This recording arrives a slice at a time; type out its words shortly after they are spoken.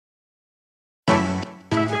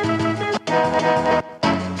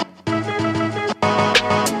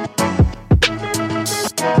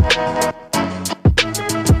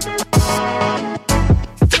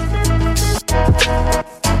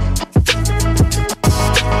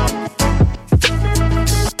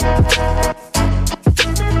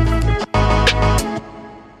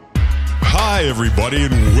everybody,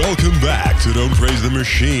 and welcome back to Don't Praise the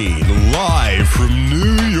Machine, live from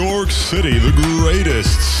New York City, the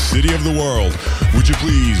greatest city of the world. Would you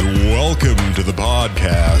please welcome to the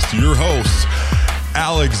podcast your hosts,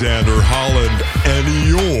 Alexander Holland and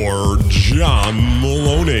your John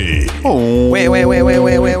Maloney. Well.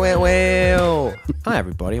 Hi,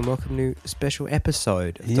 everybody, and welcome to a special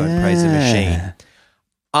episode of Don't Praise the Machine.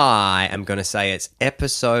 I am going to say it's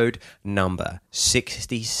episode number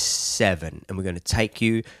 67, and we're going to take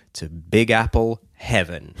you to Big Apple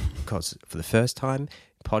heaven, because for the first time in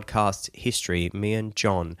podcast history, me and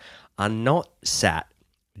John are not sat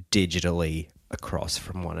digitally across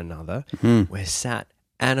from one another. We're sat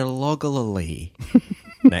analogically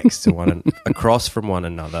next to across from one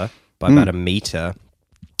another by about a meter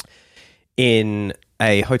in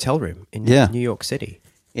a hotel room in New York City.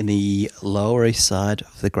 In the Lower East Side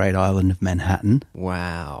of the great island of Manhattan.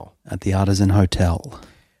 Wow. At the Artisan Hotel.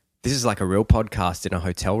 This is like a real podcast in a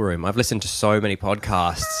hotel room. I've listened to so many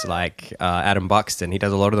podcasts like Adam Buxton. He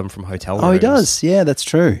does a lot of them from hotel rooms. Oh, he does? Yeah, that's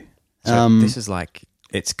true. So this is like,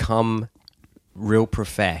 it's come real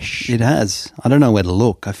profesh. It has. I don't know where to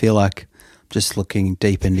look. I feel like I'm just looking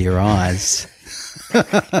deep into your eyes.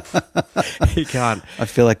 You can't. I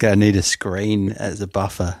feel like I need a screen as a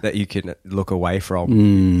buffer. That you can look away from.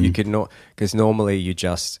 You can not, because normally you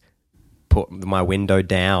just put my window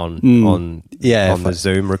down on the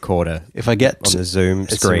Zoom recorder. If I get on the Zoom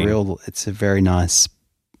screen, it's a very nice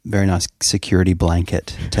security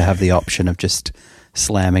blanket to have the option of just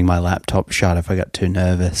slamming my laptop shut if I got too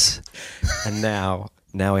nervous. And now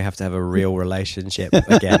we have to have a real relationship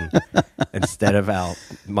again instead of our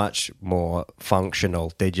much more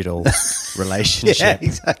functional digital relationship. Yeah,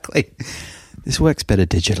 exactly. This works better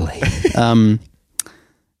digitally.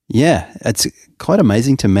 It's quite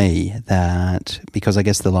amazing to me that, because I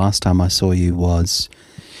guess the last time I saw you was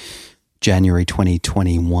January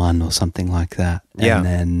 2021 or something like that. Yeah.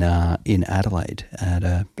 And then in Adelaide at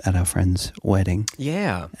our friend's wedding.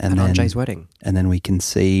 Yeah, and at Jay's wedding. And then we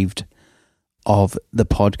conceived of the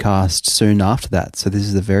podcast soon after that. So this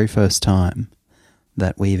is the very first time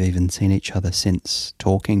that we've even seen each other since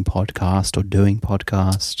talking podcast or doing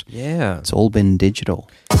podcast. Yeah. It's all been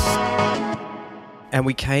digital. And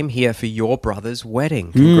we came here for your brother's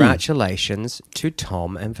wedding. Congratulations to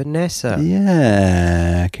Tom and Vanessa.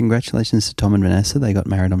 Yeah. Congratulations to Tom and Vanessa. They got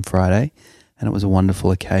married on Friday, and it was a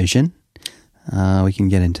wonderful occasion. We can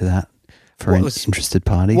get into that for interested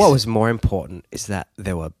parties. What was more important is that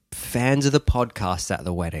there were fans of the podcast at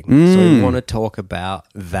the wedding. So we want to talk about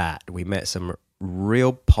that. We met some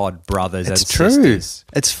real pod brothers and sisters.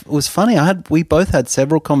 It was funny. We both had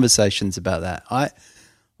several conversations about that.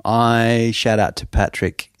 I shout out to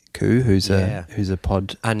Patrick Koo, who's a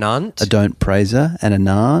pod Anant, a Don't Praiser, and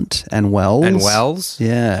Anant and Wells.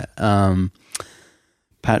 Yeah.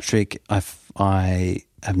 Patrick, I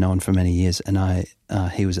have known for many years, and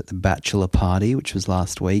he was at the bachelor party, which was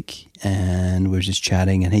last week, and we were just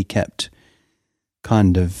chatting, and he kept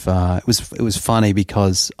kind of it was funny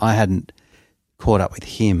because I hadn't caught up with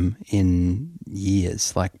him in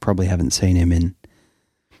years, like probably haven't seen him in,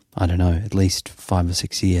 I don't know, at least 5 or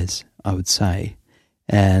 6 years, I would say,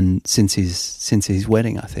 and since his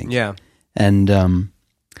wedding, I think. Yeah.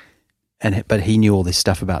 But he knew all this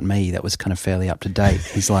stuff about me that was kind of fairly up to date.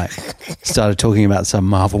 He's like, started talking about some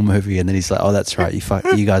Marvel movie, and then he's like, "Oh, that's right,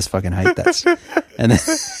 you guys fucking hate that." And then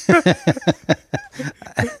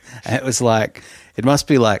it was like, it must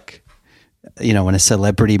be like, you know, when a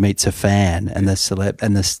celebrity meets a fan, and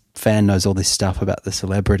the fan knows all this stuff about the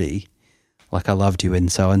celebrity. Like, I loved you in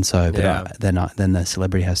so and so, but then the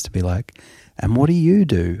celebrity has to be like, "And what do you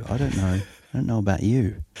do? I don't know. I don't know about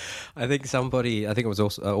you." I think it was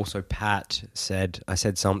also Pat I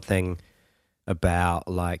said something about,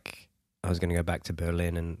 like, I was going to go back to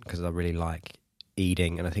Berlin and because I really like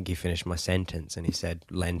eating, and I think he finished my sentence and he said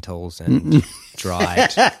lentils and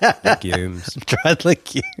dried legumes. Dried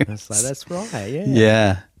legumes. I was like, that's right, yeah.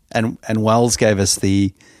 Yeah. And Wells gave us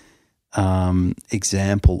the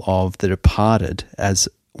example of The Departed as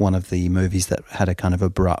one of the movies that had a kind of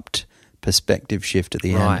abrupt perspective shift at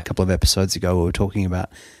the end. A couple of episodes ago we were talking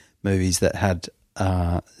about movies that had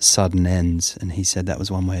sudden ends, and he said that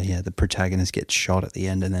was one where the protagonist gets shot at the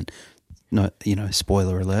end, and then, no, you know,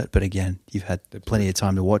 spoiler alert, but again, you've had plenty of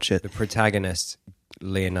time to watch it. The protagonist,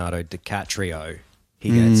 Leonardo DiCaprio,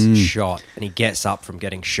 he gets shot, and he gets up from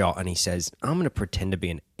getting shot, and he says, "I'm going to pretend to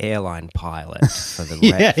be an airline pilot for the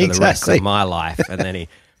rest of my life," and then he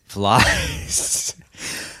flies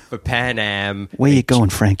for Pan Am. Where you going,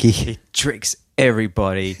 Frankie? He tricks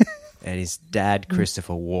everybody, and his dad,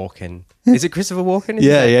 Christopher Walken. Is it Christopher Walken?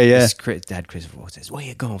 Yeah. His dad, Christopher Walken, says, "Where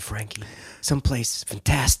you going, Frankie? Someplace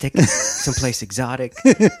fantastic, someplace exotic."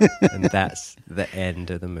 And that's the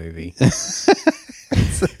end of the movie. It's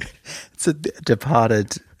a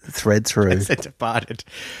departed thread through. It's a departed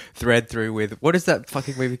thread through with, what is that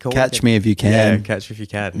fucking movie called? Catch Me If You Can. Yeah, Catch Me If You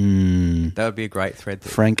Can. That would be a great thread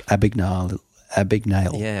through. Frank Abagnale.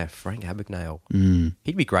 Yeah, Frank Abagnale.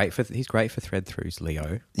 He'd be great he's great for thread throughs,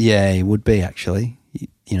 Leo. Yeah, he would be actually.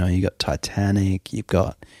 You know, you got Titanic. You've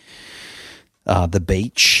got The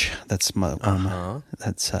Beach. That's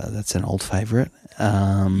that's an old favorite.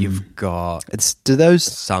 You've got those.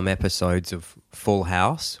 some episodes of Full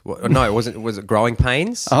House. No, it wasn't. Was it Growing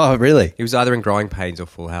Pains? Oh, really? He was either in Growing Pains or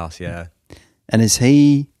Full House. Yeah. And is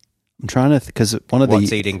he? I'm trying to because one of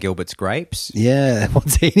What's Eating Gilbert's Grapes? Yeah,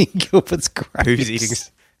 What's Eating Gilbert's Grapes? Who's eating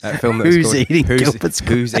that film? That Who's was called, eating Gilbert's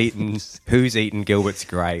Grapes? Who's eating Gilbert's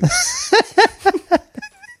Grapes?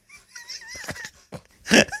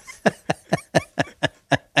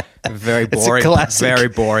 Very boring. Very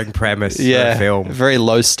boring premise for a film. Very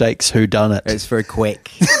low stakes whodunit. It's very quick.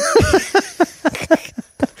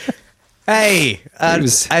 Hey, I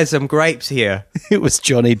have some grapes here. It was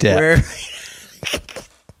Johnny Depp.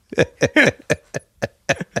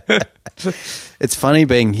 It's funny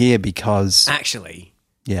being here because Actually,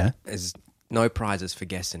 there's no prizes for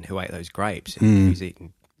guessing who ate those grapes and who's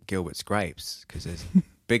eating Gilbert's grapes because there's a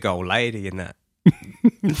big old lady in that.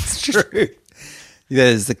 It's true.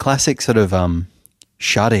 There's the classic sort of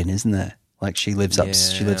shut in, isn't there? Like she lives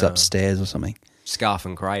upstairs or something. Scarf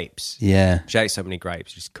and grapes. Yeah. She ate so many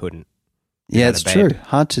grapes, she just couldn't. Yeah, it's true.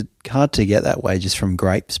 Hard to get that way just from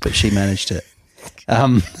grapes, but she managed it.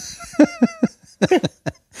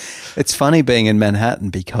 It's funny being in Manhattan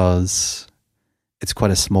because it's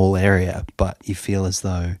quite a small area, but you feel as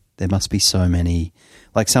though there must be so many,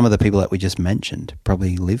 like some of the people that we just mentioned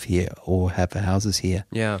probably live here or have houses here.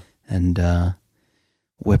 Yeah. And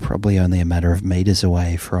we're probably only a matter of meters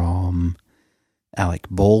away from Alec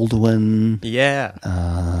Baldwin.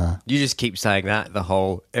 Yeah. You just keep saying that the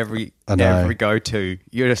whole, every go-to.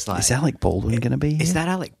 You're just like... Is Alec Baldwin going to be here? Is that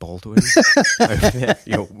Alec Baldwin? Over there?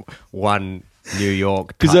 Your one New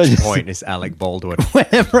York touch point is Alec Baldwin.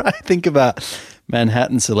 Whenever I think about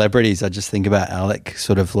Manhattan celebrities, I just think about Alec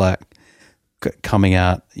sort of like coming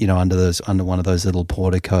out, you know, under one of those little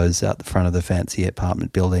porticos out the front of the fancy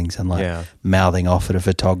apartment buildings and like mouthing off at a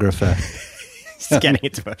photographer. He's getting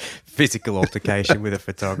into a physical altercation with a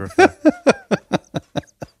photographer.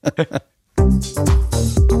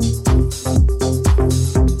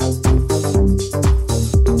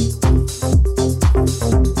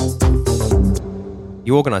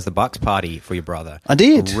 You organised the Bucks party for your brother. I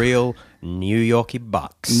did. Real New Yorkie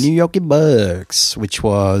Bucks. New Yorkie Bucks, which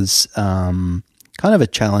was kind of a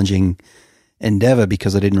challenging endeavour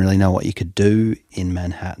because I didn't really know what you could do in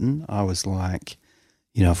Manhattan. I was like,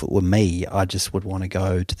 you know, if it were me, I just would want to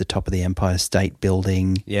go to the top of the Empire State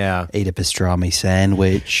Building, eat a pastrami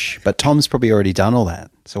sandwich. But Tom's probably already done all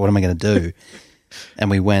that. So what am I going to do? And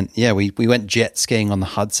we went jet skiing on the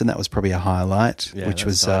Hudson. That was probably a highlight, which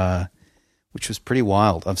was pretty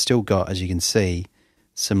wild. I've still got, as you can see,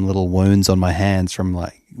 some little wounds on my hands from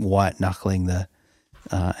like white knuckling the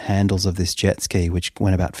handles of this jet ski, which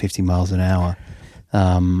went about 50 miles an hour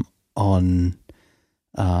on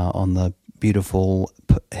the beautiful,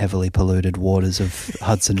 heavily polluted waters of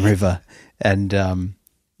Hudson River, and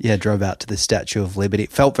drove out to the Statue of Liberty.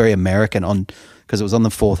 It felt very American because it was on the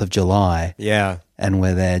 4th of July. Yeah, and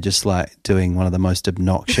we're there just like doing one of the most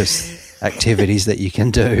obnoxious activities that you can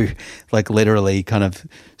do, like literally kind of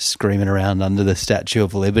screaming around under the Statue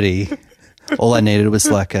of Liberty. All I needed was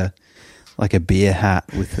like a beer hat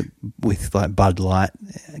with like Bud Light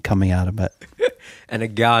coming out of it. And a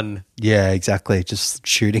gun. Yeah, exactly. Just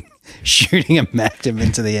shooting a magnum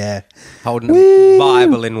into the air. Holding a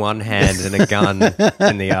Bible in one hand and a gun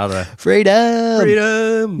in the other.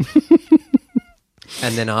 Freedom!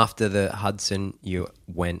 And then after the Hudson, you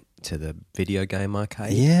went to the video game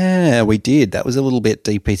arcade? Yeah, we did. That was a little bit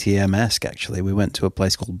DPTM-esque, actually. We went to a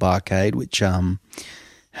place called Barcade, which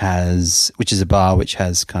is a bar which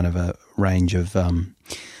has kind of a range of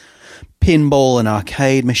pinball and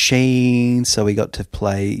arcade machines. So we got to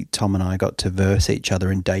play, Tom and I got to verse each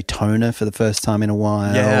other in Daytona for the first time in a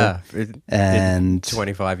while. Yeah. And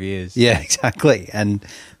 25 years. Yeah, exactly. And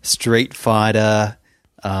Street Fighter.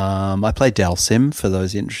 I played Dalsim for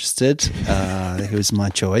those interested. It was my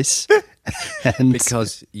choice. And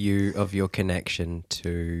because of your connection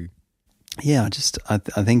to... Yeah, I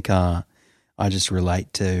think I just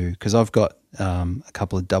relate to, because I've got a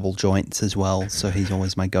couple of double joints as well. So he's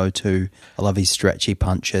always my go-to. I love his stretchy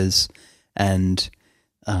punches and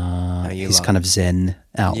his kind of Zen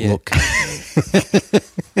outlook.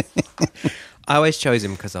 I always chose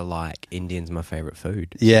him because I like Indian's my favourite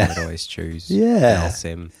food. So Yeah. I'd always choose Yeah.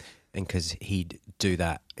 Dalsim, and because he'd do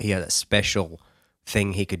that. He had a special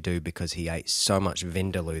thing he could do because he ate so much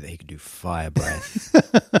vindaloo that he could do fire breath.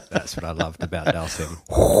 That's what I loved about Dalsim.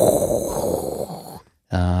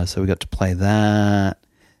 So we got to play that.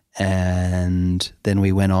 And then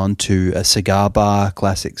we went on to a cigar bar,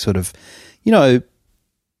 classic sort of,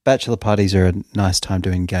 bachelor parties are a nice time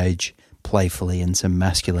to engage playfully in some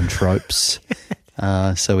masculine tropes.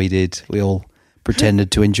 So we all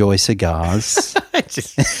pretended to enjoy cigars.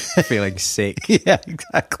 Just feeling sick. Yeah,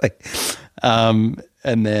 exactly. And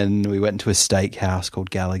then we went to a steakhouse called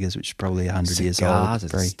Gallagher's, which is probably 100 years Cigars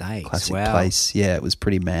old. and Very steaks, classic wow. place. Yeah, it was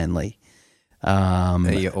pretty manly.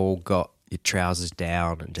 You all got your trousers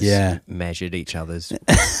down and just measured each other's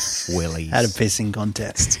willies. Had a pissing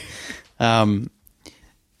contest. So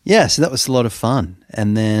that was a lot of fun.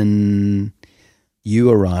 And then you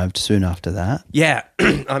arrived soon after that. Yeah,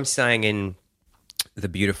 I'm staying in the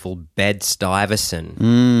beautiful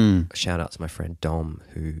Bed-Stuyvesant. Shout out to my friend Dom,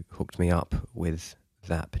 who hooked me up with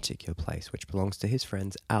that particular place, which belongs to his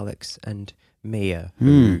friends Alex and Mia,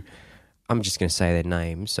 who I'm just going to say their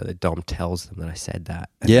names so that Dom tells them that I said that.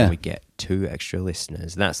 And then we get 2 extra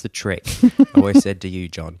listeners. And that's the trick. I always said to you,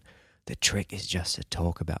 John, the trick is just to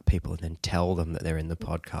talk about people and then tell them that they're in the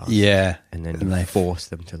podcast. Yeah. And then you force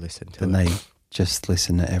them to listen to it. And they just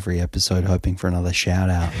listen to every episode hoping for another shout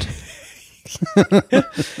out.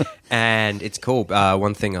 And it's cool.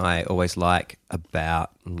 One thing I always like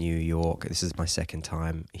about New York, this is my second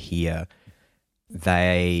time here,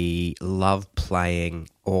 they love playing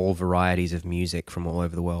all varieties of music from all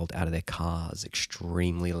over the world out of their cars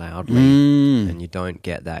extremely loudly. And you don't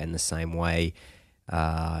get that in the same way,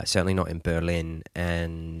 certainly not in Berlin.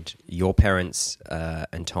 And your parents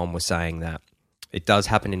and Tom were saying that it does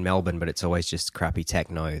happen in Melbourne, but it's always just crappy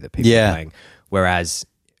techno that people are playing. Whereas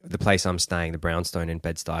the place I'm staying, the Brownstone in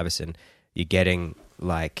Bed-Stuyvesant, you're getting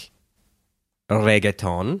like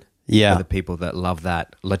reggaeton. Yeah. For the people that love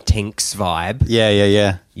that Latinx vibe.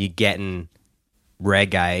 Yeah. You're getting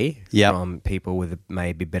reggae from people with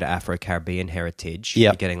maybe a bit of Afro-Caribbean heritage.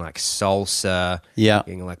 Yep. You're getting like salsa. Yeah.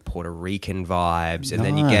 Getting like Puerto Rican vibes. And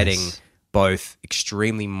then you're getting both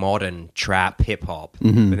extremely modern trap hip-hop,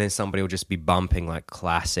 but then somebody will just be bumping like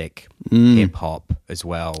classic hip-hop as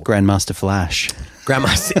well. Grandmaster Flash.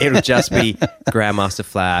 It'll just be Grandmaster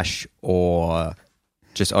Flash, or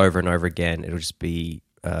just over and over again, it'll just be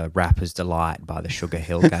Rapper's Delight by the Sugar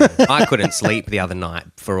Hill Gang. I couldn't sleep the other night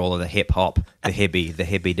for all of the hip hop, the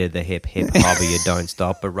hippie did the hip hobby, you don't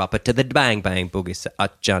stop, a rapper to the bang bang boogie,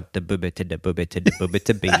 jump the booby to the booby to the booby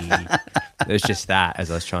to be. It was just that as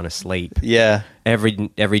I was trying to sleep. Yeah.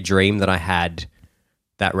 Every dream that I had,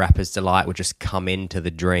 that Rapper's Delight would just come into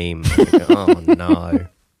the dream. Like, oh no.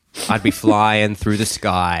 I'd be flying through the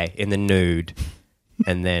sky in the nude.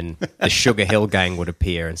 And then the Sugar Hill Gang would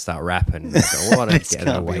appear and start rapping. This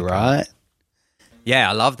can't be right. Yeah,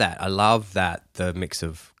 I love that. I love that, the mix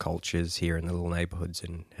of cultures here in the little neighborhoods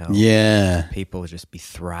and how people just be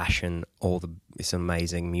thrashing all this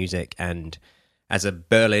amazing music. And as a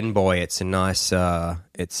Berlin boy, it's a nice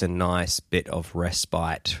bit of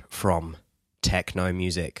respite from techno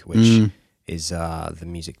music, which is the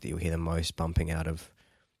music that you hear the most bumping out of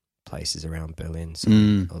places around Berlin. So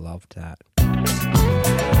I loved that.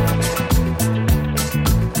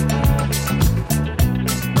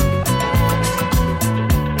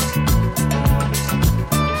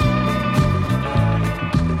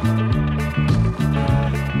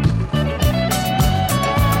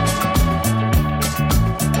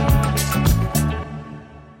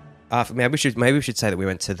 Maybe we should say that we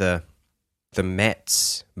went to the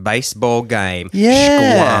Mets baseball game.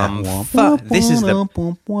 Yeah. This is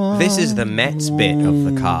the Mets bit of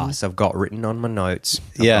the cast I've got written on my notes.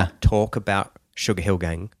 Talk about Sugar Hill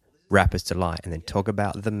Gang, Rapper's Delight, and then talk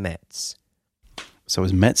about the Mets. So it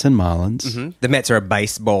was Mets and Marlins. Mm-hmm. The Mets are a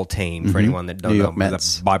baseball team for anyone that don't New know. York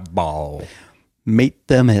Mets. Ball. Meet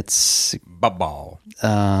the Mets. Ball.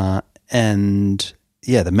 And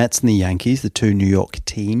yeah, the Mets and the Yankees, the 2 New York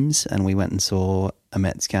teams, and we went and saw a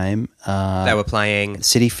Mets game. They were playing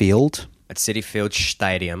Citi Field. At Citi Field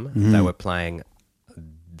Stadium. They were playing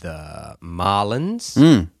the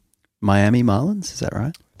Marlins. Miami Marlins, is that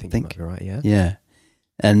right? I think you might be right, yeah. Yeah.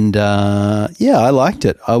 And I liked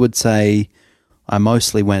it. I would say I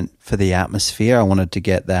mostly went for the atmosphere. I wanted to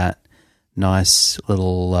get that nice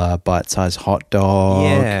little bite-sized hot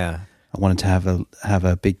dog. Yeah. I wanted to have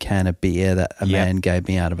a big can of beer that a man gave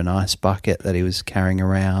me out of an ice bucket that he was carrying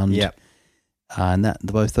around. Yep. And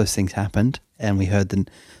both those things happened, and we heard the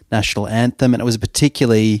national anthem, and it was a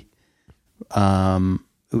particularly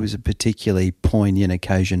poignant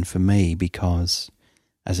occasion for me because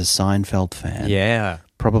as a Seinfeld fan,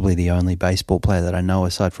 probably the only baseball player that I know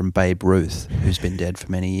aside from Babe Ruth, who's been dead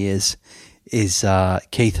for many years, is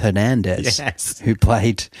Keith Hernandez, who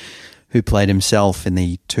played himself in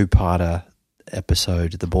the two-parter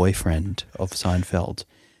episode The Boyfriend of Seinfeld,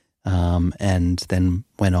 and then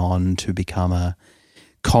went on to become a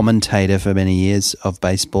commentator for many years of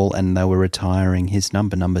baseball, and they were retiring his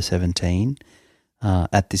number 17,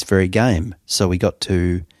 at this very game. So we got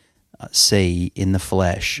to see in the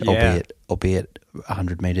flesh, albeit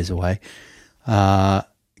 100 metres away,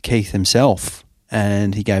 Keith himself.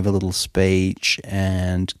 And he gave a little speech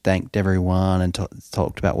and thanked everyone and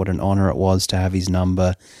talked about what an honour it was to have his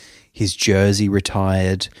number, his jersey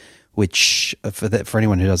retired, which for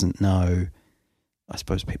anyone who doesn't know, I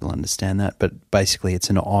suppose people understand that, but basically it's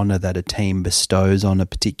an honour that a team bestows on a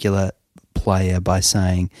particular player by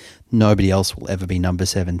saying nobody else will ever be number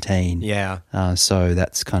 17. Yeah. So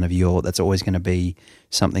that's kind of that's always going to be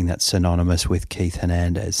something that's synonymous with Keith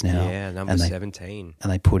Hernandez now. Yeah, number 17.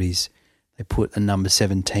 And they put the number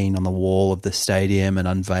 17 on the wall of the stadium and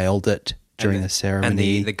unveiled it during the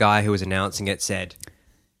ceremony. And the guy who was announcing it said,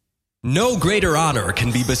 "No greater honor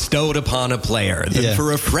can be bestowed upon a player than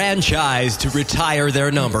for a franchise to retire their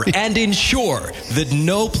number and ensure that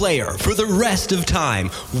no player for the rest of time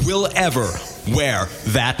will ever wear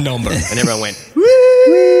that number." And everyone went, "Woo,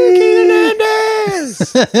 Keith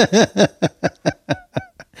Hernandez!"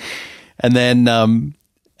 And then,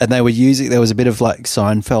 and they were there was a bit of like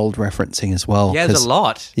Seinfeld referencing as well. Yeah, there's a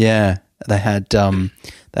lot. Yeah, they had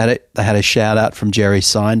a shout out from Jerry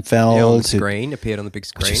Seinfeld. Yeah, on the screen, appeared on the big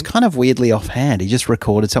screen. Which is kind of weirdly offhand. He just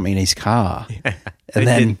recorded something in his car. Yeah.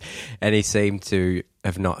 And he seemed to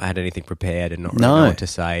have not had anything prepared and not really know what to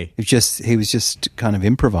say. He was just kind of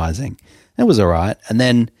improvising. It was all right.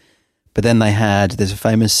 But then there's a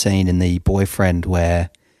famous scene in The Boyfriend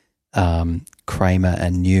where Kramer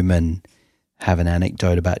and Newman have an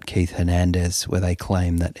anecdote about Keith Hernandez where they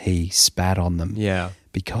claim that he spat on them. Yeah.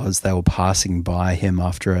 Because they were passing by him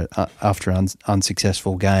after an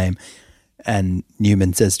unsuccessful game, and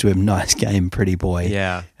Newman says to him, "Nice game, pretty boy."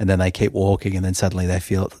 Yeah. And then they keep walking, and then suddenly they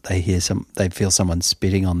feel someone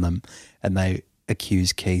spitting on them, and they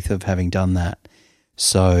accuse Keith of having done that.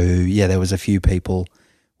 So yeah, there was a few people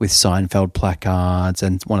with Seinfeld placards,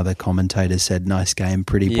 and one of the commentators said, "Nice game,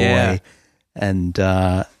 pretty boy." Yeah. And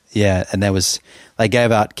and they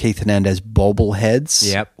gave out Keith Hernandez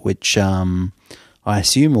bobbleheads. Yep. Which I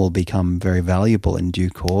assume will become very valuable in due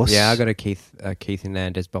course. Yeah, I got a Keith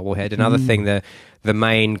Hernandez bobblehead. Another thing, the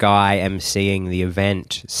main guy emceeing the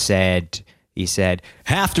event said,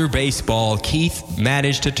 "After baseball, Keith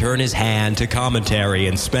managed to turn his hand to commentary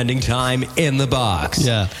and spending time in the box.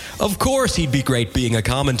 Yeah. Of course he'd be great being a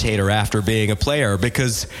commentator after being a player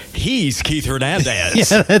because he's Keith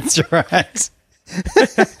Hernandez." Yeah, that's right.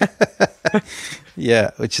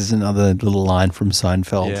 Yeah, which is another little line from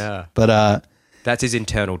Seinfeld. Yeah. But that's his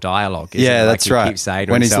internal dialogue. Yeah, that's right. He keeps saying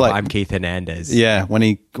to when himself, he's like, "I'm Keith Hernandez." Yeah, when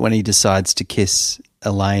he decides to kiss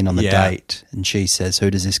Elaine on the date, and she says, "Who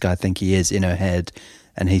does this guy think he is?" in her head,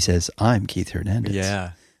 and he says, "I'm Keith Hernandez." Yeah.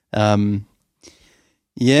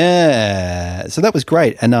 Yeah. So that was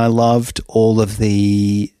great, and I loved all of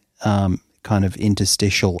the kind of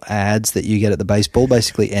interstitial ads that you get at the baseball.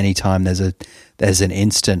 Basically, anytime there's an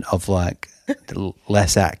instant of like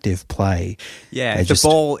less active play. Yeah, if the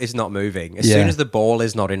ball is not moving, as soon as the ball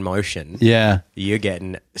is not in motion, you're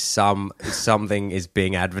getting something is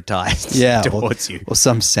being advertised towards you. Or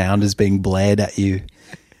some sound is being blared at you.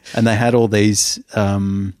 And they had all these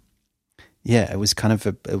it was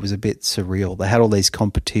it was a bit surreal. They had all these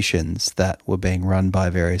competitions that were being run by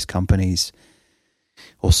various companies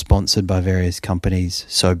or sponsored by various companies.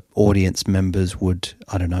 So audience members would,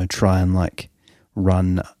 I don't know, try and like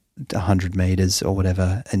run 100 meters or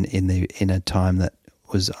whatever in a time that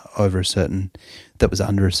was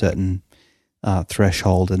under a certain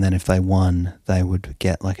threshold, and then if they won they would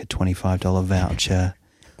get like a $25 voucher,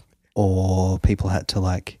 or people had to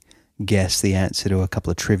like guess the answer to a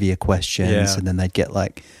couple of trivia questions and then they'd get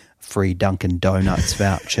like free Dunkin' Donuts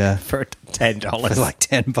voucher for $10. For like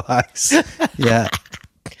 $10. Yeah.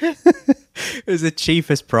 It was the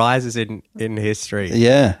cheapest prizes in history.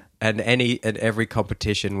 Yeah. And every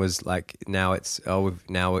competition was like, now it's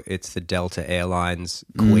the Delta Airlines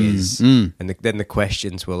quiz, and then the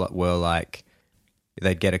questions were like,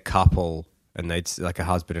 they'd get a couple and they'd like a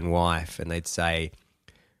husband and wife, and they'd say,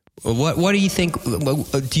 What do you think?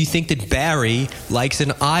 Do you think that Barry likes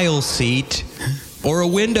an aisle seat or a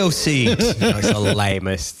window seat? It's the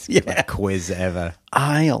lamest quiz ever.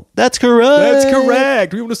 Aisle. That's correct. That's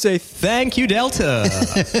correct. We want to say thank you, Delta.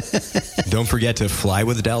 Don't forget to fly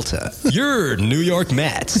with Delta. Your New York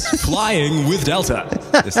Mets flying with Delta.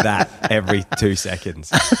 Just that every 2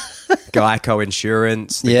 seconds. Geico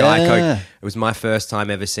Insurance. Yeah. It was my first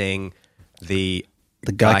time ever seeing the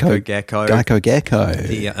Geico Gecko. Geico Gecko.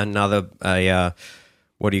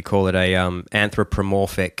 What do you call it?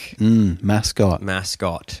 Anthropomorphic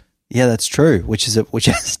Mascot. Yeah, that's true. Which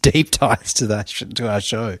has deep ties to our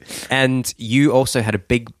show. And you also had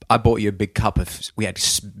I bought you a big cup we had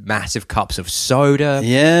massive cups of soda.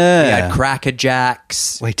 Yeah. We had Cracker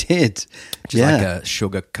Jacks. We did. Just like a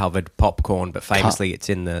sugar-covered popcorn, but famously it's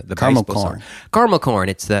in the caramel baseball corn. song. Caramel corn.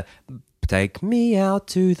 It's the take me out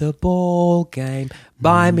to the ball game,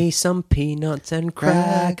 buy me some peanuts and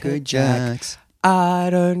Cracker Jacks. I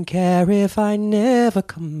don't care if I never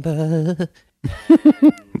come back.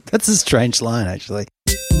 That's a strange line, actually.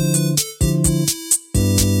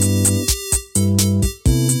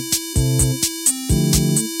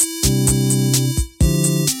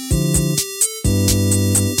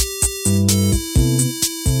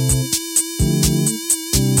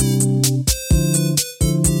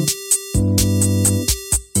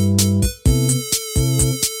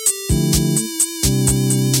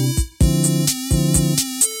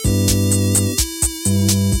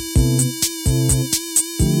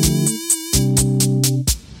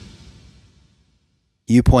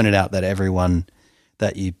 You pointed out that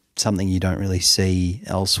something you don't really see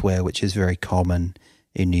elsewhere, which is very common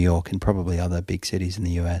in New York and probably other big cities in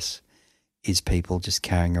the US, is people just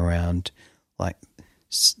carrying around like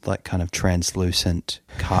kind of translucent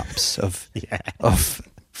cups of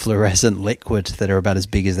fluorescent liquid that are about as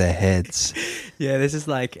big as their heads. Yeah, this is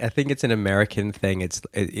I think it's an American thing.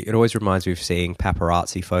 It always reminds me of seeing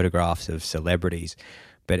paparazzi photographs of celebrities.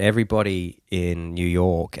 But everybody in New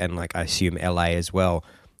York and I assume LA as well,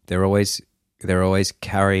 they're always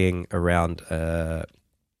carrying around a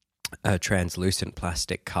translucent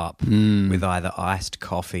plastic cup with either iced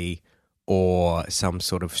coffee or some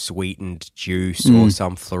sort of sweetened juice or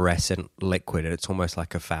some fluorescent liquid, and it's almost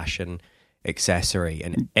like a fashion accessory.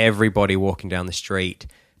 And everybody walking down the street,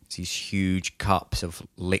 these huge cups of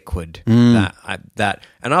liquid and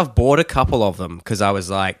I've bought a couple of them because I was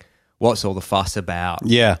like, what's all the fuss about?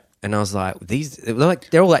 Yeah. And I was like,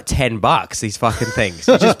 they're all like $10, these fucking things.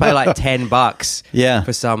 You just pay like $10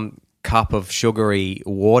 for some cup of sugary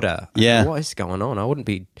water. Yeah. What is going on? I wouldn't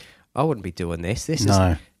be doing this.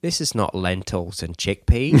 This is not lentils and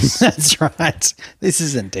chickpeas. That's right. This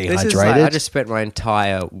isn't dehydrated. This is I just spent my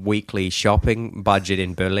entire weekly shopping budget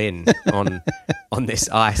in Berlin on this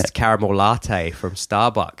iced caramel latte from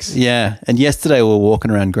Starbucks. Yeah. And yesterday we were walking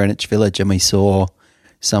around Greenwich Village and we saw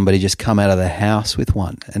somebody just come out of the house with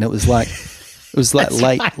one, and it was like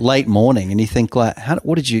late morning, and you think where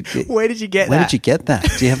did you get where did you get that?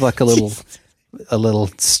 Do you have like a little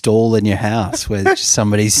stall in your house where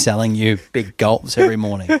somebody's selling you big gulps every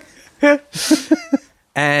morning?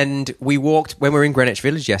 And we walked when we were in Greenwich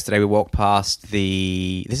Village yesterday. We walked past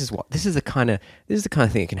this is the kind of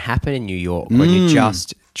thing that can happen in New York when you're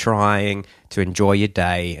just trying to enjoy your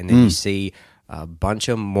day, and then you see a bunch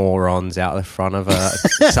of morons out the front of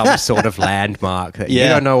some sort of landmark that you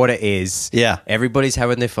don't know what it is. Yeah. Everybody's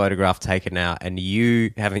having their photograph taken out and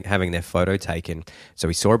you having their photo taken. So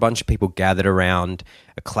we saw a bunch of people gathered around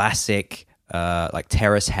a classic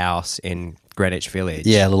terrace house in Greenwich Village.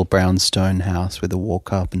 Yeah, a little brownstone house with a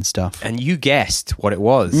walk up and stuff. And you guessed what it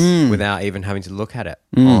was without even having to look at it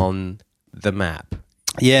on the map.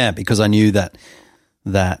 Yeah, because I knew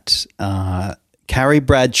that Carrie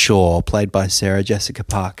Bradshaw, played by Sarah Jessica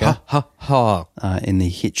Parker, in the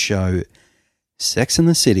hit show Sex and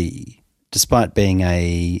the City. Despite being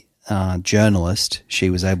a journalist, she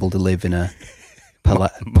was able to live in a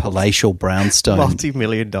palatial brownstone.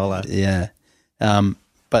 Multi-million-dollar. Yeah.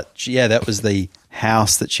 But that was the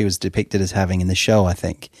house that she was depicted as having in the show, I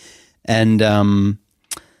think. And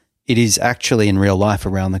it is actually in real life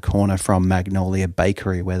around the corner from Magnolia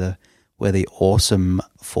Bakery, where the awesome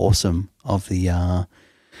foursome of the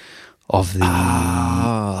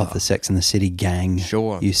Sex and the City gang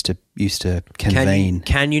used to convene.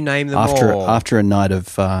 Can you name them all? After a night of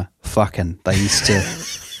fucking, they used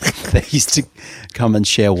to come and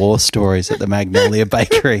share war stories at the Magnolia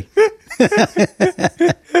Bakery.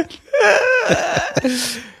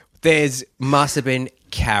 Must have been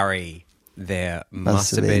Carrie. There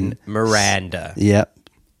must have been Miranda. Yep.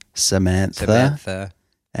 Samantha.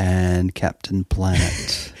 And Captain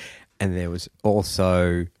Planet. And there was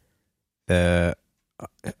also the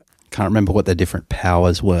Can't remember what their different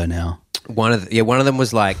powers were now. one of them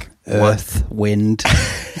was like Earth, wind.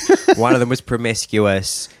 one of them was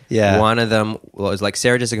promiscuous. Yeah. One of them was like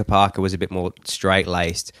Sarah Jessica Parker was a bit more straight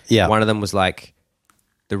laced. Yeah. One of them was like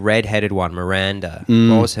the red-headed one, Miranda.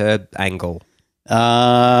 What was her angle?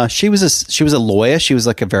 She was a lawyer. She was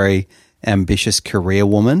like a very ambitious career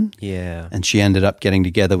woman. Yeah. And she ended up getting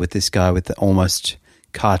together with this guy with the almost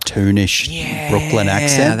cartoonish Brooklyn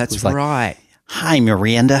accent. Yeah, It that's was like, right. Hi,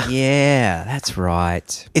 Miranda. Yeah, that's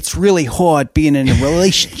right. It's really hard being in a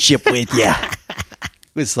relationship with you.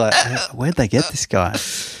 It was like, where'd they get this guy?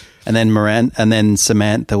 And then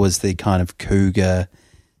Samantha was the kind of cougar,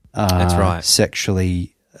 That's right.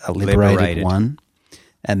 sexually liberated one.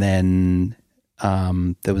 And then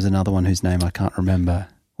there was another one whose name I can't remember.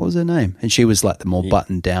 What was her name? And she was like the more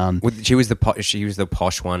buttoned down. She was the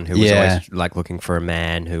posh one who was always like looking for a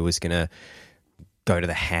man who was gonna go to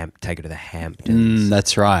take her to the Hamptons.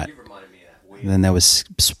 That's right. You reminded me of that. Weird. And then there was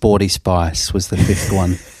Sporty Spice was the fifth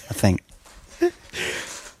one, I think.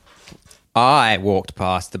 I walked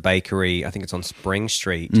past the bakery, I think it's on Spring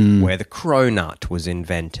Street, where the cronut was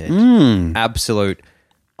invented. Absolute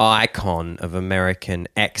icon of American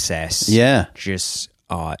excess. Yeah. Just,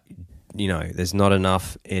 there's not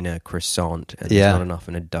enough in a croissant and Yeah. there's not enough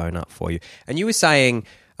in a donut for you. And you were saying,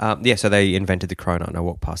 so they invented the cronut and I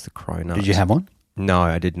walked past the cronut. Did you have one? No,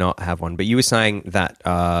 I did not have one. But you were saying that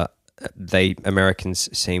Americans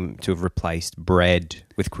seem to have replaced bread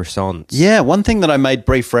with croissants. Yeah, one thing that I made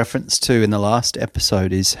brief reference to in the last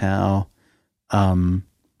episode is how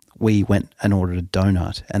we went and ordered a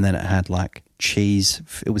donut and then it had like cheese.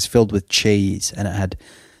 It was filled with cheese and it had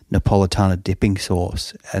Napolitana dipping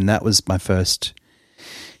sauce. And that was my first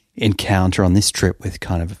encounter on this trip with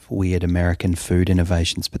kind of weird American food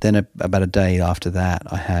innovations. But then about a day after that,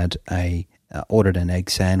 I had ordered an egg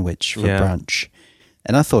sandwich for brunch.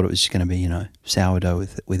 And I thought it was just going to be, sourdough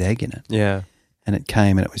with egg in it. Yeah. And it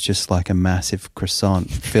came and it was just like a massive croissant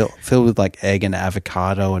filled with like egg and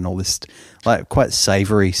avocado and all this like quite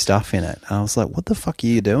savory stuff in it. And I was like, what the fuck are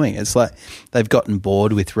you doing? It's like they've gotten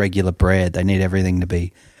bored with regular bread. They need everything to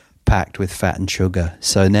be packed with fat and sugar.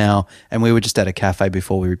 So now, and we were just at a cafe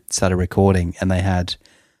before we started recording and they had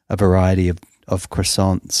a variety of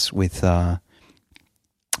croissants with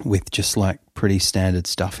just like pretty standard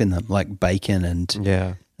stuff in them, like bacon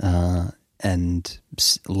and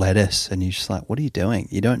lettuce, and you're just like, what are you doing?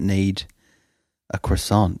 You don't need a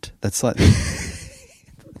croissant. That's like,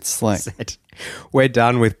 it's like, we're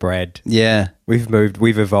done with bread. yeah, We've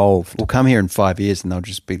evolved. we'll come here in 5 years and they'll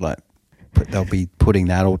just be like, they'll be putting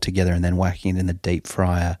that all together and then whacking it in the deep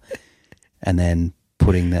fryer, and then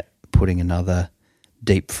putting another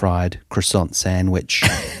deep fried croissant sandwich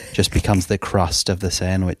just becomes the crust of the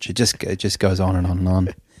sandwich. It just goes on and on and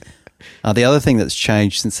on. The other thing that's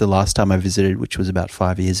changed since the last time I visited, which was about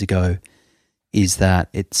 5 years ago, is that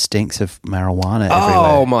it stinks of marijuana everywhere.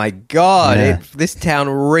 Oh my God. Yeah. This town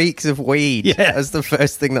reeks of weed. Yeah. That's the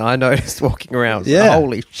first thing that I noticed walking around. Yeah.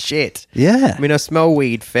 Holy shit. Yeah. I mean, I smell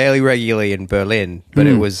weed fairly regularly in Berlin, but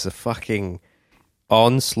it was a fucking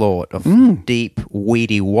onslaught of deep,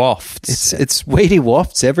 weedy wafts. It's weedy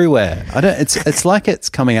wafts everywhere. It's like it's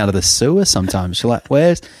coming out of the sewer sometimes. You're like,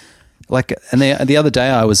 where's like? And the other day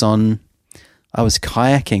I was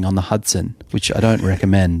kayaking on the Hudson, which I don't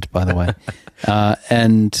recommend, by the way,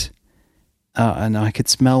 and I could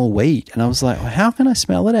smell weed, and I was like, well, how can I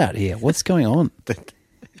smell it out here? What's going on? It's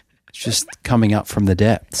just coming up from the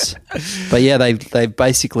depths. But yeah, they've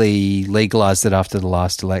basically legalized it after the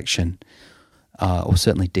last election. Or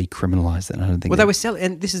certainly decriminalised it. I don't think. Well, they were selling,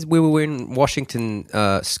 and we were in Washington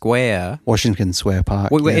Square. Washington Square Park.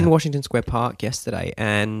 We were in Washington Square Park yesterday,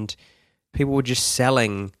 and people were just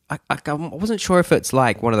selling. I wasn't sure if it's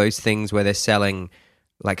like one of those things where they're selling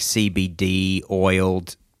like CBD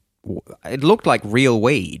oiled. It looked like real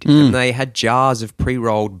weed, and they had jars of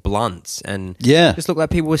pre-rolled blunts, and Yeah. just looked like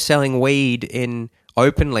people were selling weed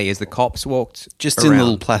openly as the cops walked just around. in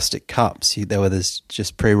little plastic cups. There's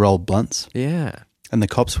just pre-rolled blunts, Yeah. and the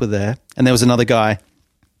cops were there. And there was another guy,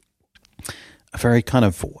 a very kind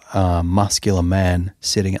of muscular man,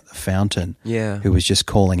 sitting at the fountain. Yeah. who was just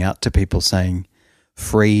calling out to people saying,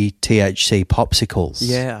 "Free THC popsicles."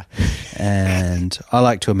 Yeah. And I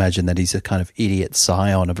like to imagine that he's a kind of idiot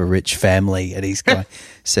scion of a rich family, and he's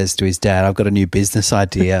says to his dad, "I've got a new business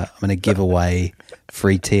idea. I'm going to give away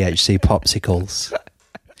free THC popsicles.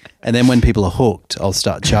 And then when people are hooked, I'll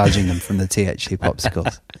start charging them from the THC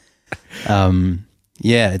popsicles."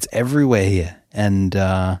 Yeah, it's everywhere here. And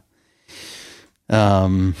yeah,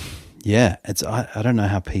 I don't know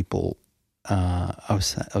how people I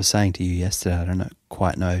was saying to you yesterday, I don't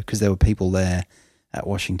quite know, because there were people there at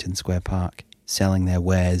Washington Square Park selling their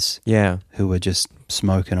wares. Yeah. Who were just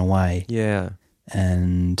smoking away. Yeah.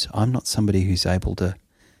 And I'm not somebody who's able to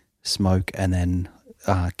smoke and then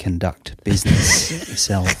conduct business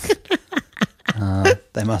myself.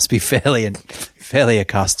 They must be fairly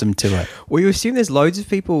accustomed to it. Well, you assume there's loads of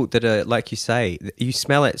people that are, like you say, you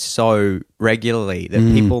smell it so regularly that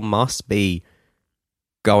people must be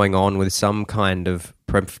going on with some kind of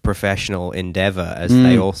professional endeavor as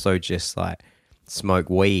they also just like smoke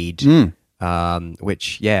weed,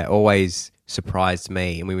 which, always surprised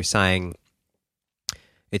me. And we were saying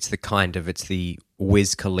it's the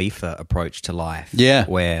Wiz Khalifa approach to life. Yeah.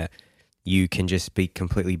 Where you can just be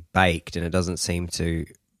completely baked and it doesn't seem to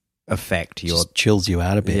affect your... Just chills you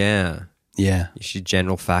out a bit. Yeah. Yeah. Your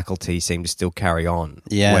general faculty seem to still carry on.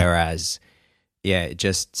 Yeah. Whereas, it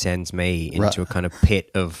just sends me into a kind of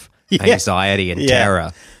pit of anxiety and Yeah.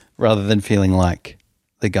 terror. Rather than feeling like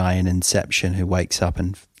the guy in Inception who wakes up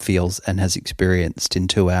and feels and has experienced in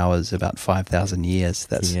 2 hours about 5,000 years.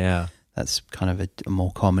 That's kind of a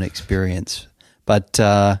more common experience. But,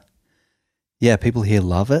 people here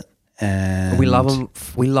love it. And we love them.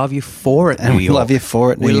 We love you for it, and New we York. love you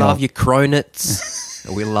for it, New We York. love your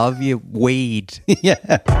Cronitz. We love your weed.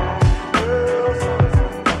 Yeah.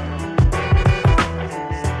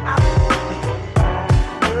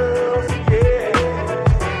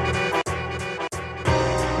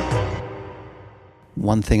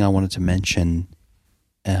 One thing I wanted to mention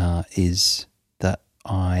is that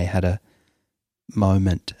I had a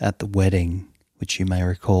moment at the wedding, which you may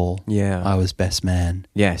recall. Yeah. I was best man.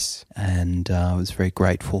 Yes. And I was very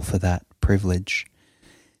grateful for that privilege.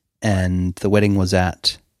 And the wedding was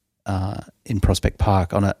at in Prospect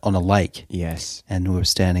Park on a lake. Yes. And we were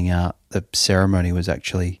standing out. The ceremony was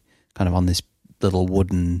actually kind of on this little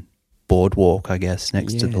wooden boardwalk, I guess,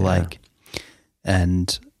 next to the lake.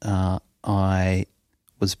 And I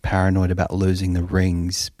was paranoid about losing the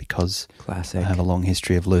rings because Classic. I have a long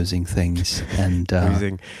history of losing things. And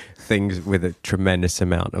Losing things with a tremendous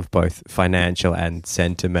amount of both financial and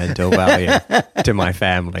sentimental value to my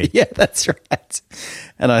family. Yeah, that's right.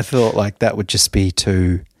 And I thought like that would just be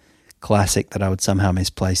too classic that I would somehow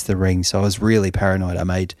misplace the ring. So I was really paranoid. I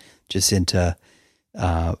made Jacinta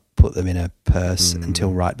put them in a purse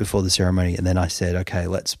until right before the ceremony. And then I said, okay,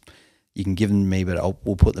 you can give them to me, but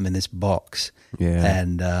we'll put them in this box. Yeah.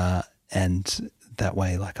 And that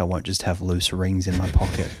way, like I won't just have loose rings in my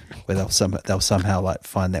pocket where they'll somehow like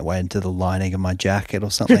find their way into the lining of my jacket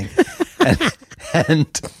or something. and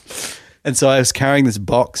so I was carrying this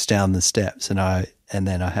box down the steps, and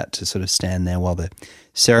then I had to sort of stand there while the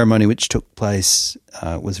ceremony, which took place,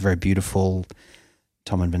 was very beautiful.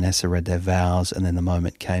 Tom and Vanessa read their vows, and then the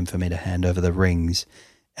moment came for me to hand over the rings,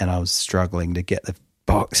 and I was struggling to get the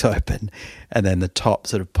box open, and then the top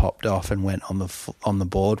sort of popped off and went on the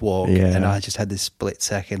boardwalk, and I just had this split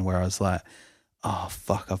second where I was like, oh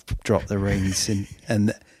fuck, I've dropped the rings,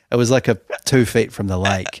 and it was like 2 feet from the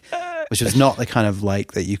lake, which was not the kind of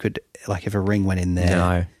lake that you could, like, if a ring went in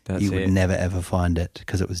there, you would never ever find it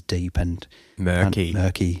because it was deep and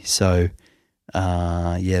murky. So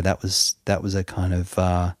that was a kind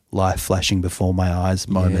of life flashing before my eyes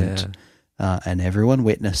moment. And everyone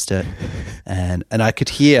witnessed it, and I could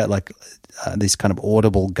hear like these kind of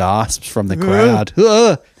audible gasps from the crowd,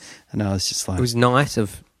 and I was just like, it was nice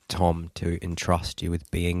of Tom to entrust you with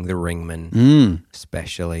being the ringman,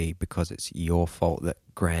 especially because it's your fault that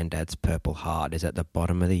Granddad's Purple Heart is at the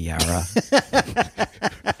bottom of the Yarra.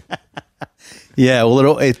 Yeah,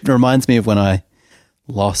 well, it reminds me of when I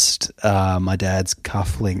lost my dad's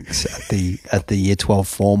cufflinks at the Year 12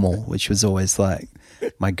 formal, which was always like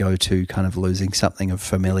my go-to kind of losing something of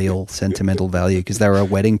familial, sentimental value because they were a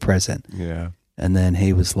wedding present. Yeah. And then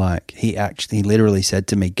he was like, he literally said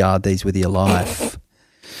to me, guard these with your life.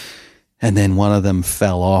 And then one of them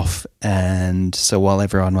fell off. And so while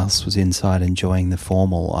everyone else was inside enjoying the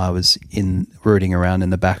formal, I was rooting around in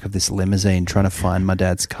the back of this limousine trying to find my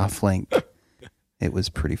dad's cufflink. It was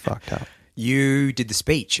pretty fucked up. You did the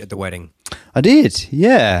speech at the wedding. I did,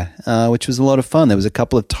 yeah, which was a lot of fun. There was a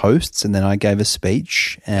couple of toasts, and then I gave a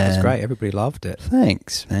speech. And It was great. Everybody loved it.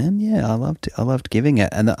 Thanks, man. Yeah, I loved it. I loved giving it,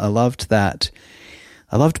 and I loved that.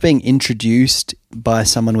 I loved being introduced by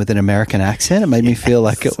someone with an American accent. It made me feel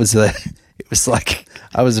like it was like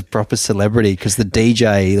I was a proper celebrity because the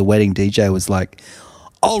wedding DJ was like,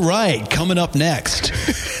 all right, coming up next,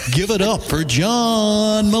 give it up for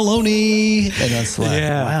John Maloney. and I was like,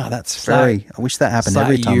 Yeah. wow, that's very. I wish that happened It's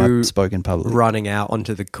every like time you I've spoken publicly. running out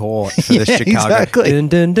onto the court for the Yeah, Chicago. exactly. Dun,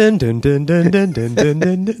 dun, dun, dun, dun, dun, dun, dun, dun,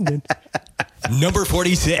 dun, dun. Number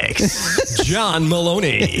 46, John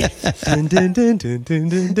Maloney.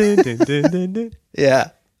 Yeah.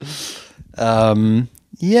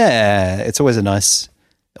 Yeah, it's always a nice,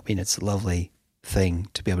 I mean, it's a lovely thing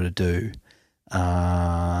to be able to do.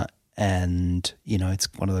 And, you know, it's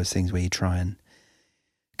one of those things where you try and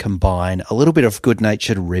combine a little bit of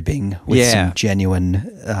good-natured ribbing with some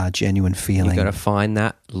genuine feeling. You got to find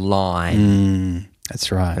that line.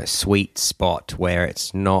 That's right. That sweet spot where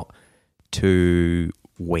it's not too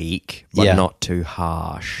weak, but not too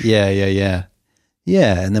harsh. Yeah.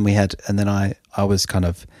 And then I was kind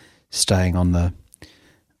of staying on the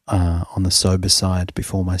sober side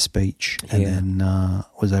before my speech, and then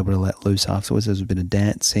was able to let loose afterwards. There was a bit of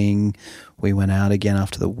dancing. We went out again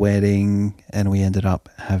after the wedding, and we ended up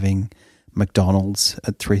having McDonald's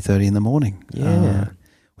at 3:30 in the morning.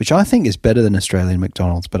 Which I think is better than Australian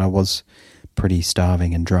McDonald's, but I was pretty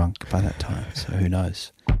starving and drunk by that time, so who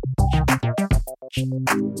knows.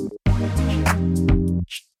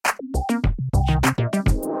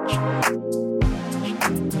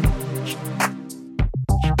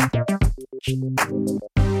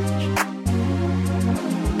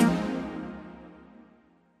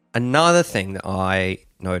 Another thing that I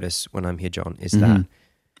notice when I'm here, John, is that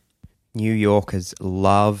New Yorkers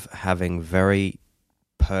love having very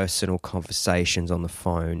personal conversations on the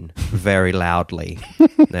phone very loudly.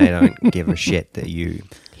 They don't give a shit that you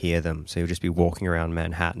hear them. So you'll just be walking around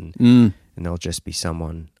Manhattan and there'll just be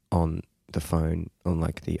someone on the phone, on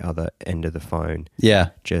like the other end of the phone. Yeah.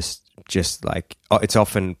 Just like, it's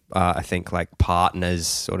often, I think, like partners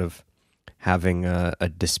sort of having a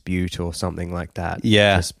dispute or something like that.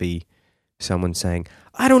 Yeah. Just be someone saying,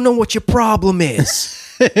 I don't know what your problem is.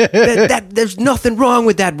 There's nothing wrong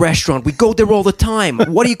with that restaurant. We go there all the time.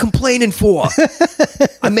 What are you complaining for?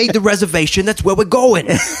 I made the reservation. That's where we're going.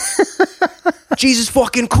 Jesus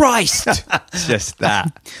fucking Christ. It's just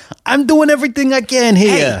that. I'm doing everything I can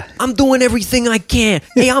here. Hey, I'm doing everything I can.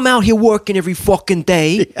 Hey, I'm out here working every fucking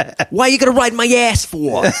day. Why are you going to ride my ass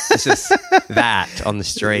for? It's just that on the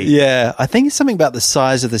street. Yeah, I think it's something about the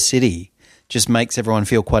size of the city just makes everyone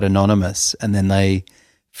feel quite anonymous, and then they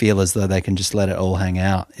feel as though they can just let it all hang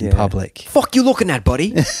out in public. Fuck you looking at,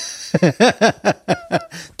 buddy?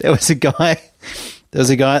 There was a guy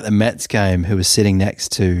at the Mets game who was sitting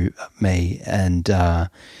next to me, and I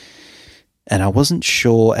wasn't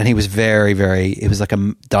sure, and he was he was like a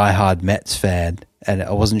diehard Mets fan, and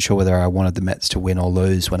I wasn't sure whether I wanted the Mets to win or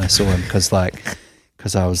lose when I saw him, because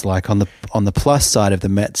I was like, on the plus side, if the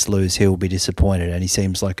Mets lose, he will be disappointed, and he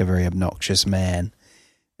seems like a very obnoxious man,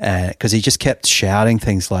 because he just kept shouting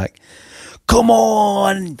things like, "Come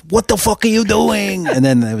on, what the fuck are you doing?" And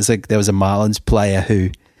then there was a Marlins player who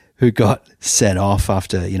got sent off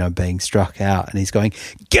after, you know, being struck out, and he's going,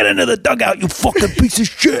 "Get into the dugout, you fucking piece of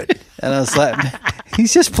shit!" And I was like,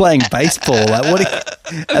 he's just playing baseball. Like, what?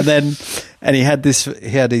 And he had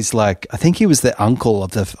his like, I think he was the uncle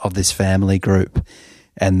of this family group,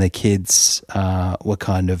 and the kids were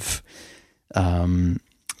kind of.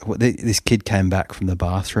 This kid came back from the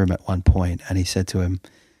bathroom at one point, and he said to him,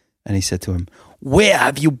 "Where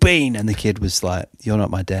have you been?" And the kid was like, "You're not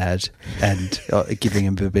my dad," and giving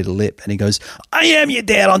him a bit of lip. And he goes, "I am your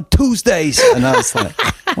dad on Tuesdays." And I was like,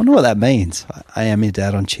 I wonder what that means. I am your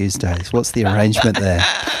dad on Tuesdays. What's the arrangement there?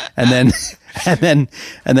 And then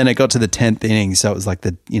it got to the 10th inning, so it was like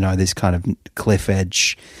this kind of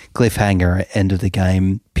cliffhanger end of the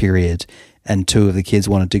game period, and two of the kids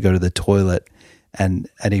wanted to go to the toilet, and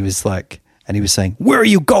he was saying, "Where are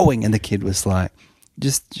you going?" And the kid was like,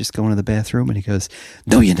 just going to the bathroom, and he goes,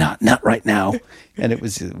 "No, you're not right now." And it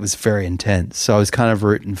was very intense. So I was kind of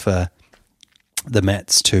rooting for the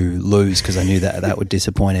Mets to lose, because I knew that would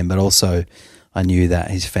disappoint him, but also I knew that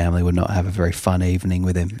his family would not have a very fun evening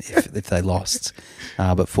with him if they lost.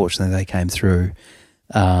 But fortunately, they came through.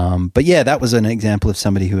 But yeah, that was an example of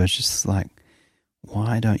somebody who was just like,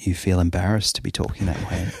 "Why don't you feel embarrassed to be talking that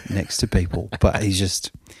way next to people?" But she's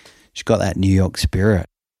got that New York spirit.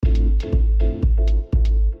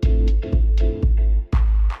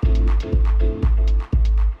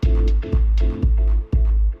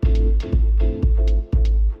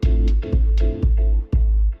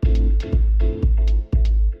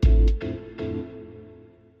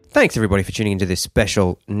 Thanks, everybody, for tuning into this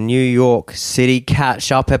special New York City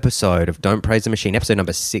catch-up episode of Don't Praise the Machine, episode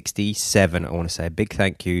number 67. I want to say a big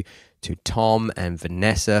thank you to Tom and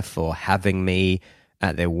Vanessa for having me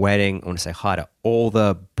at their wedding. I want to say hi to all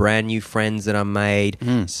the brand new friends that I made,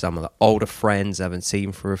 some of the older friends I haven't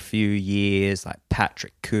seen for a few years, like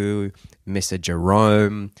Patrick Koo, Mr.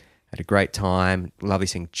 Jerome. Had a great time. Lovely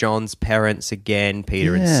seeing John's parents again,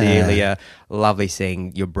 Peter and Celia. Lovely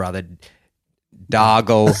seeing your brother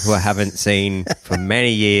Dargle, who I haven't seen for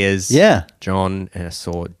many years. Yeah. John, and I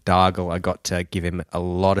saw Dargle. I got to give him a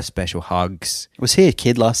lot of special hugs. Was he a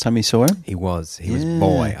kid last time you saw him? He was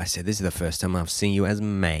boy. I said, this is the first time I've seen you as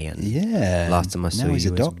man. Yeah. Last time I saw he's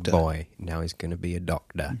you a as doctor. boy. Now he's going to be a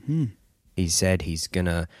doctor. Mm-hmm. He said he's going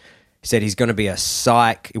to be a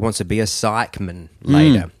psych. He wants to be a psychman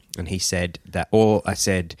later. And he said that, or I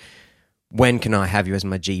said, when can I have you as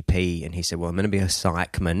my GP? And he said, well, I'm going to be a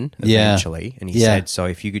psychman eventually. And he said, so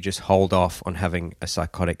if you could just hold off on having a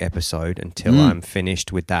psychotic episode until I'm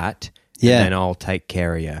finished with that, then I'll take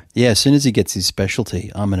care of you. Yeah, as soon as he gets his specialty,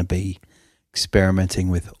 I'm going to be experimenting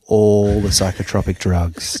with all the psychotropic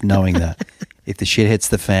drugs, knowing that if the shit hits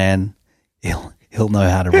the fan, he'll know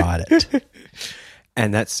how to ride it.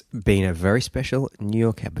 And that's been a very special New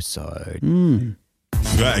York episode.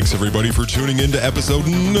 Thanks, everybody, for tuning in to episode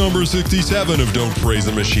number 67 of Don't Praise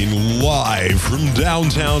the Machine, live from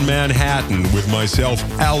downtown Manhattan with myself,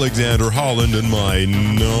 Alexander Holland, and my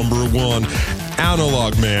number one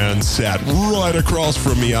analog man sat right across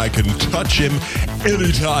from me. I can touch him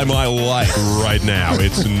anytime I like right now.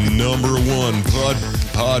 It's number one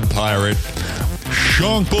pod pirate,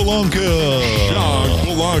 Sean Palanca. Sean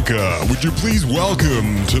Palanca. Would you please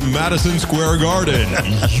welcome to Madison Square Garden,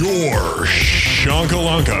 your Sean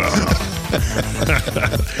Palanca.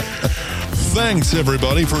 Thanks,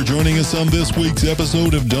 everybody, for joining us on this week's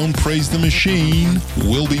episode of Don't Praise the Machine.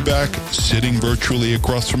 We'll be back sitting virtually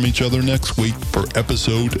across from each other next week for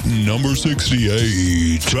episode number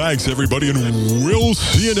 68. Thanks, everybody, and we'll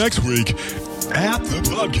see you next week at the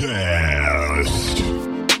podcast.